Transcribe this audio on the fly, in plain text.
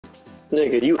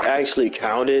Nigga, you actually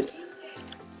counted?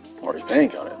 Or you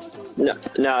ain't counted.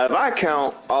 Now, if I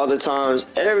count all the times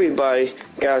everybody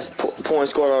got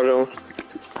points scored on them,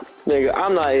 nigga,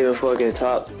 I'm not even fucking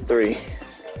top 3.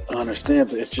 I understand,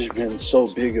 but it's just been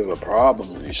so big of a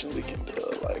problem recently.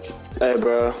 Hey,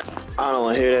 bro, I don't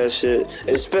want to hear that shit,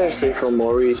 especially from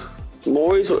Maurice.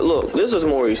 Maurice, look, this is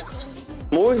Maurice.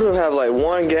 Maurice will have like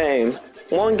one game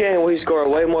where he scored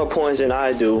way more points than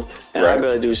I do, and I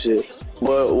better do shit.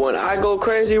 But when I go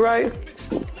crazy, right,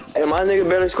 and my nigga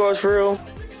better scores for real,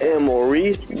 and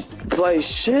Maurice plays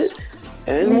shit,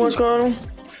 and there's more scoring on him,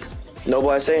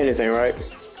 nobody say anything, right?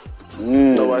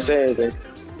 Nobody say anything.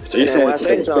 So you saying it's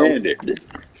expanded?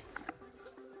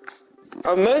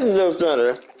 Imagine them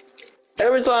center.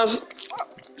 Every time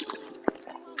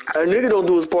a nigga don't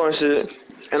do his part and shit,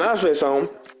 and I say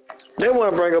something, they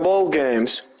want to bring up old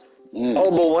games.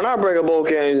 Oh, but when I bring up old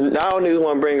games, now niggas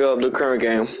want to bring up the current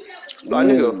game. Like,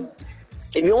 nigga,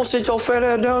 if you don't sit your fat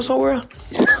ass down somewhere,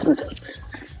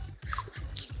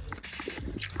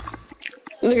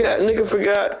 nigga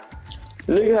forgot.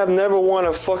 Nigga have never won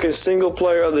a fucking single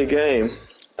player of the game.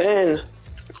 And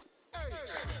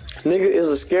nigga is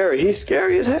he's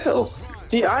scary as hell.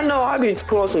 See, I know I be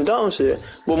pulling some dumb shit,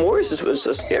 but Maurice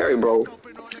is scary, bro.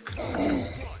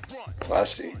 I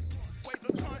see.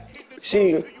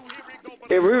 See,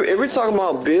 if we're talking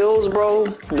about Bills, bro,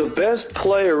 the best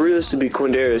player really should be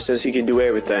Quindarius since he can do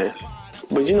everything.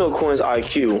 But you know Quinn's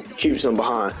IQ keeps him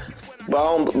behind.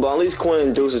 But at least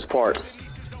Quinn does his part.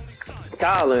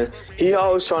 Kylan, he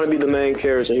always trying to be the main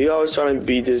character. He always trying to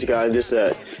be this guy, this,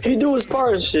 that. He do his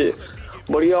part and shit,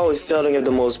 but he always selling at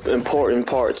the most important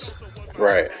parts.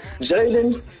 Right.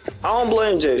 Jaden, I don't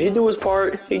blame Jaden. He do his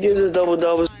part. He gets his double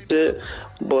shit,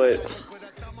 but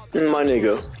my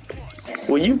nigga,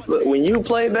 when you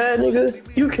play bad,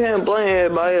 nigga, you can't blame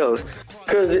everybody else.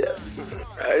 Cause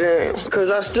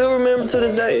I still remember to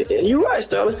this day. And you right,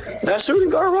 Sterling. That shooting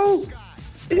guard role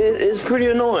is pretty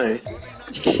annoying.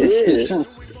 It is.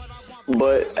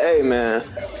 But hey, man,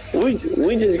 we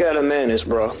just gotta manage,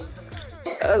 bro.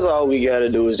 That's all we gotta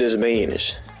do is just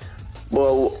manage.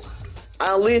 But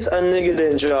at least a nigga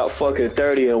didn't drop fucking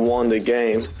 30 and won the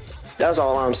game. That's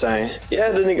all I'm saying.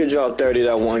 Yeah, the nigga dropped 30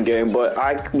 that one game, but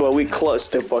we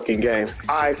clutched the fucking game.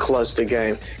 I clutched the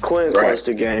game. Quinn clutched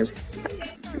the game.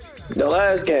 The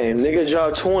last game, nigga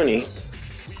dropped 20.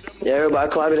 Yeah, everybody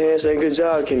clapping hands saying good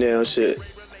job, Kendall shit.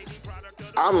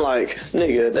 I'm like,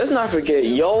 nigga, let's not forget,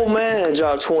 yo man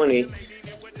dropped 20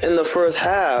 in the first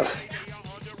half.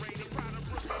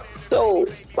 So,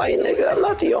 like, nigga, I'm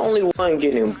not the only one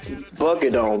getting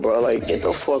bucket on, bro. Like, get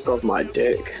the fuck off my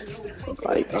dick.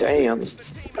 Like, damn. What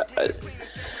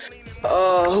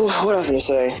I finna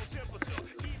say?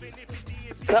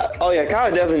 Oh yeah, Kyle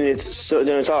definitely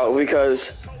didn't talk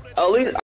because at least